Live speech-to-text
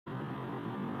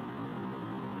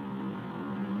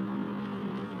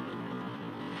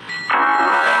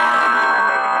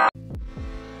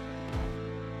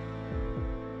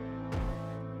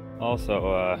Also,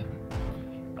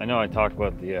 I know I talk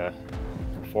about the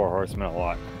Four Horsemen a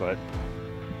lot, but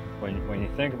when you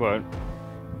think about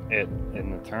it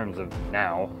in the terms of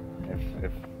now, if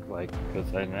like,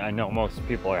 because I know most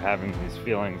people are having these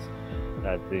feelings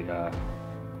that the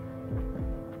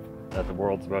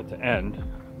world's about to end,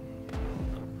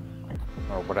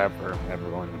 or whatever. A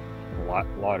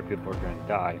lot of people are going to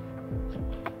die.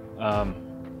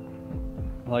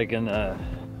 Like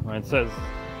when it says,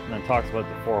 and it talks about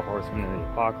the Four Horsemen in the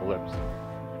Apocalypse,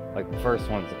 like the first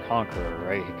one's the Conqueror,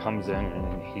 right? He comes in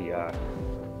and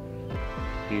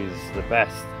he's the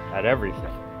best at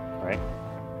everything, right?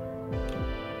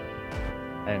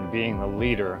 And being the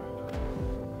leader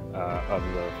of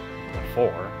the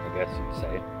four, I guess you'd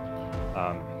say,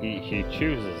 he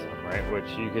chooses them, right?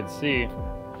 Which you could see.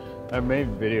 I've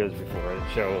made videos before that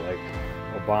show like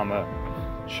Obama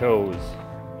chose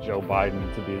Joe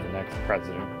Biden to be the next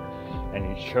president,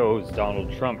 and he chose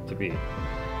Donald Trump to be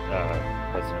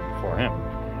president before him.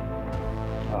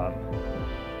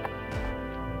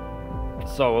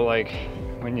 So like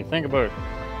when you think about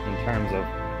in terms of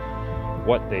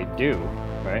what they do,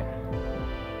 right?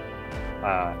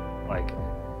 Like,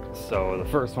 so the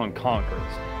first one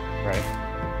conquers, right?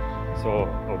 So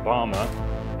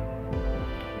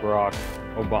Barack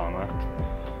Obama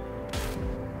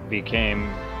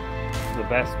became the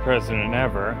best president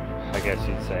ever, I guess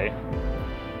you'd say.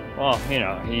 Well, you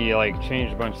know, he like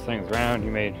changed a bunch of things around.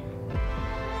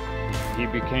 He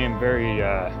became very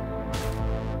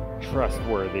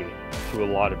trustworthy to a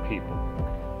lot of people.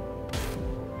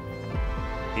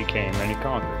 He came and he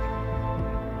conquered.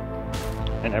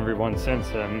 And everyone since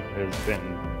him has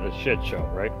been a shit show,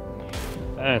 right?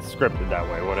 And it's scripted that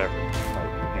way, whatever.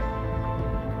 Like, you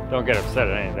know, don't get upset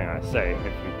at anything I say if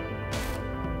you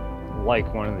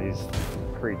like one of these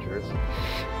creatures.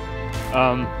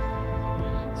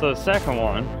 So the second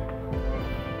one,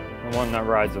 the one that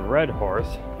rides a red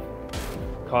horse,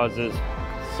 causes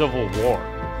civil war,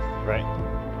 right?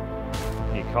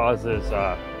 He causes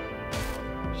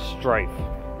strife.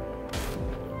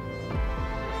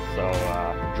 So,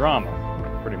 drama,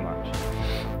 pretty much.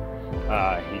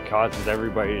 He causes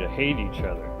everybody to hate each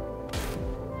other.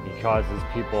 He causes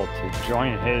people to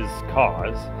join his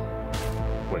cause,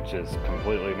 which is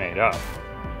completely made up,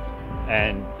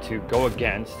 and to go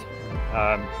against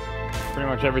pretty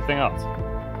much everything else,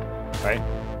 right?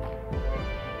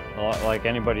 Like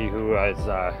anybody who has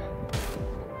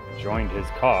joined his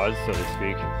cause, so to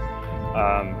speak,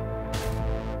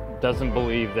 doesn't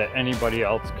believe that anybody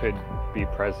else could be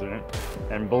president,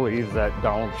 and believes that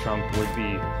Donald Trump would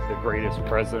be the greatest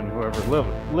president who ever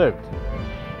lived.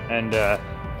 And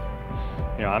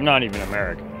you know, I'm not even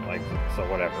American, like, so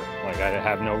whatever. Like, I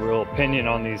have no real opinion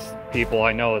on these people.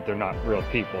 I know that they're not real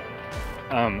people.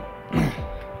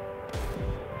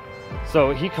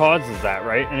 So he causes that,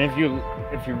 right? And if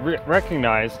you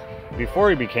recognize, before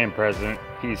he became president,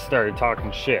 he started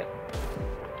talking shit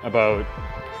about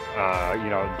you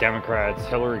know, Democrats,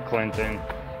 Hillary Clinton.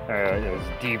 It was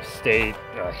deep state,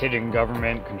 hidden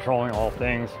government, controlling all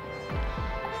things.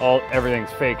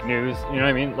 Everything's fake news. You know what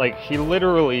I mean? Like, he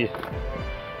literally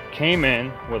came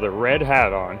in with a red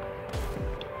hat on,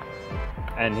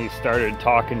 and he started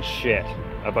talking shit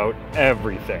about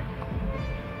everything.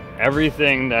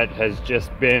 Everything that has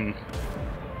just been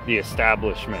the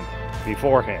establishment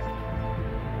beforehand,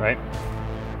 right?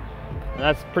 And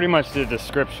that's pretty much the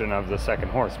description of the second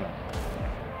horseman.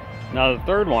 Now the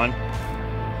third one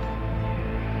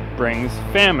brings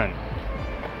famine,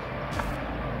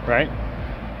 right?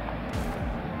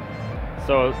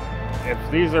 So if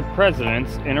these are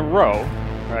presidents in a row,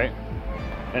 right,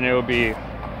 and it will be,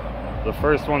 the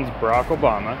first one's Barack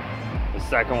Obama, the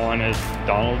second one is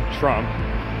Donald Trump,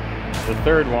 the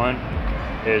third one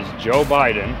is Joe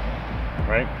Biden,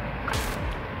 right?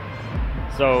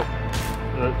 So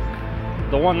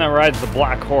the one that rides the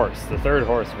black horse, the third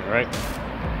horseman, right?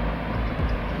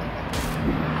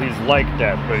 He's like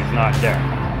death, but he's not dead.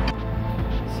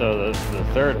 So the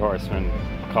third horseman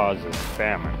causes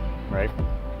famine, right?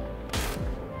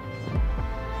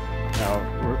 Now,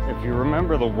 if you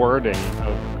remember the wording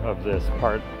of this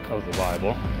part of the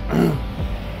Bible,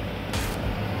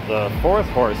 the fourth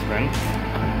horseman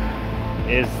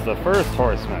is the first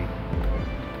horseman,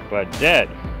 but dead,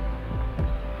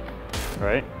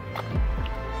 right?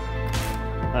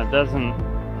 That doesn't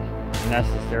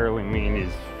necessarily mean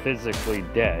he's physically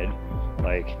dead,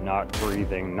 like not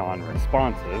breathing,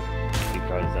 non-responsive,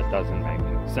 because that doesn't make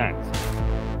any sense,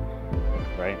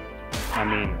 right? I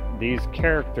mean, these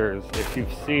characters, if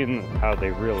you've seen how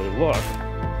they really look,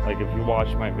 like if you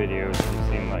watch my videos, you've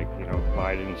seen, like, you know,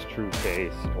 Biden's true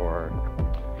face, or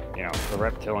you know, the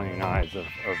reptilian eyes of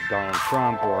Donald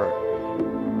Trump, or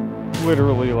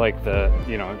literally like the,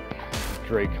 you know,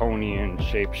 draconian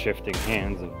shape-shifting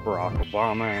hands of Barack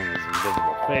Obama and his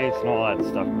invisible face and all that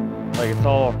stuff. Like, it's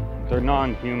all, they're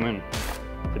non-human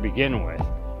to begin with.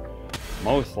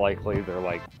 Most likely they're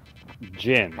like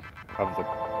jinn of the,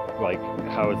 like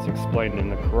how it's explained in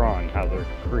the Quran, how they're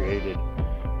created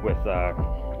with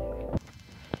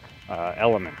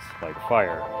elements like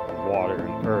fire and water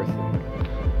and earth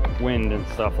and wind and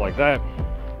stuff like that.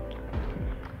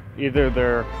 Either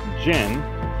they're jinn,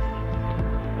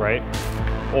 right,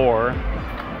 or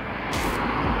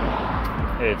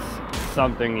it's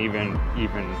something even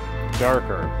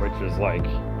darker, which is like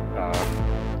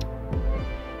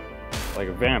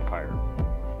a vampire,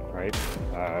 right?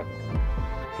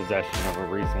 Possession of a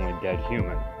recently dead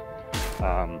human.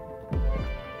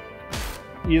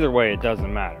 Either way, it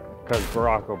doesn't matter, because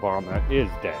Barack Obama is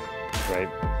dead, right?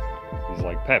 He's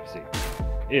like Pepsi,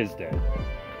 is dead.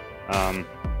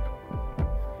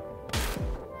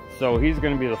 So he's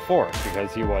going to be the fourth,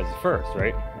 because he was first,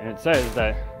 right? And it says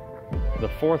that the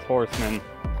fourth horseman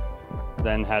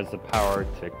then has the power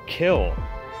to kill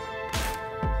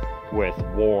with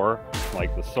war,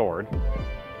 like the sword,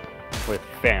 with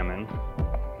famine,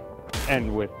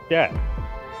 and with death,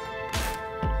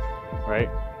 right?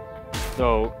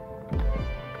 So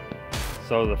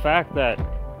the fact that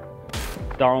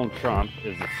Donald Trump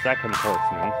is the second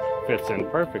horseman fits in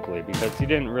perfectly, because he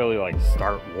didn't really like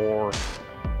start war,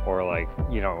 or like,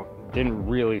 you know, didn't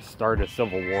really start a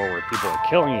civil war where people are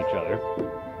killing each other.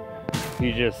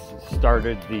 He just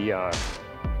started the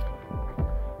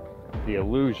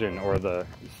illusion, or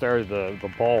started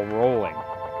the ball rolling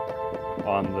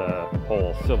on the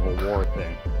whole Civil War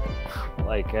thing.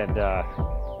 Like,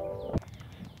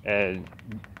 and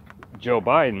Joe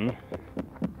Biden,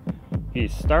 he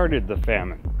started the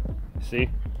famine. See,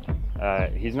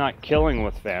 he's not killing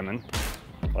with famine.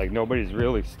 Like, nobody's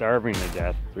really starving to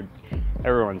death.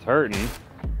 Everyone's hurting.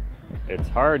 It's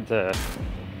hard to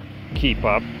keep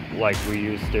up like we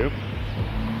used to.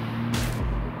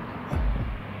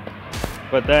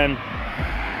 But then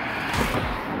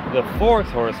the fourth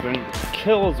horseman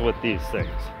kills with these things,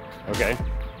 okay?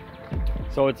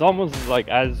 So it's almost like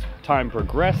as time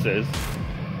progresses,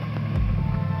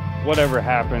 whatever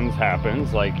happens,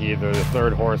 happens. Like, either the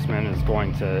third horseman is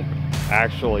going to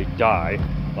actually die,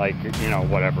 like, you know,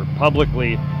 whatever.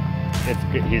 Publicly,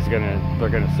 they're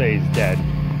gonna say he's dead,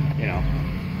 you know.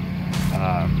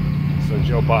 So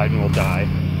Joe Biden will die.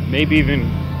 Maybe even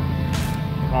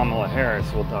Kamala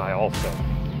Harris will die also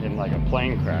in like a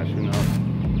plane crash, who knows?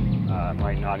 It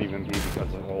might not even be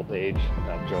because of old age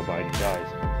that Joe Biden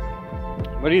dies.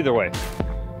 But either way,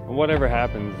 whatever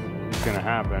happens is going to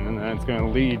happen, and then it's going to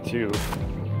lead to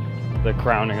the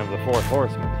crowning of the fourth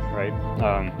horseman, right?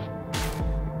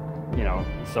 You know,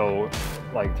 so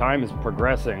like time is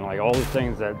progressing, like all the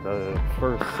things that the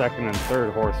first, second, and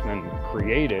third horseman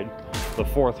created, the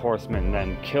fourth horseman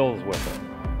then kills with it.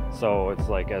 So it's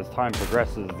like as time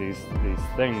progresses, these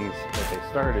things that they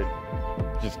started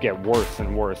just get worse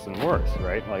and worse and worse,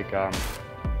 right? Like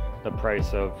the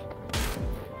price of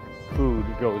food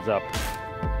goes up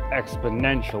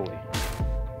exponentially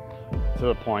to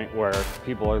the point where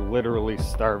people are literally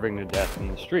starving to death in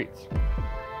the streets.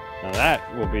 Now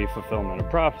that will be fulfillment of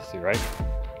prophecy, right?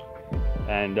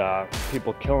 And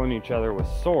people killing each other with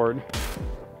sword,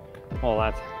 well,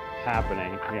 that's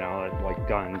happening, you know, like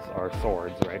guns are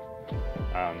swords, right?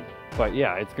 But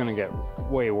yeah, it's gonna get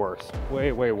way worse,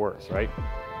 way worse, right?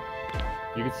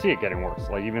 You can see it getting worse,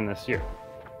 like even this year,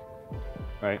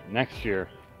 right? Next year,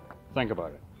 think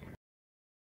about it.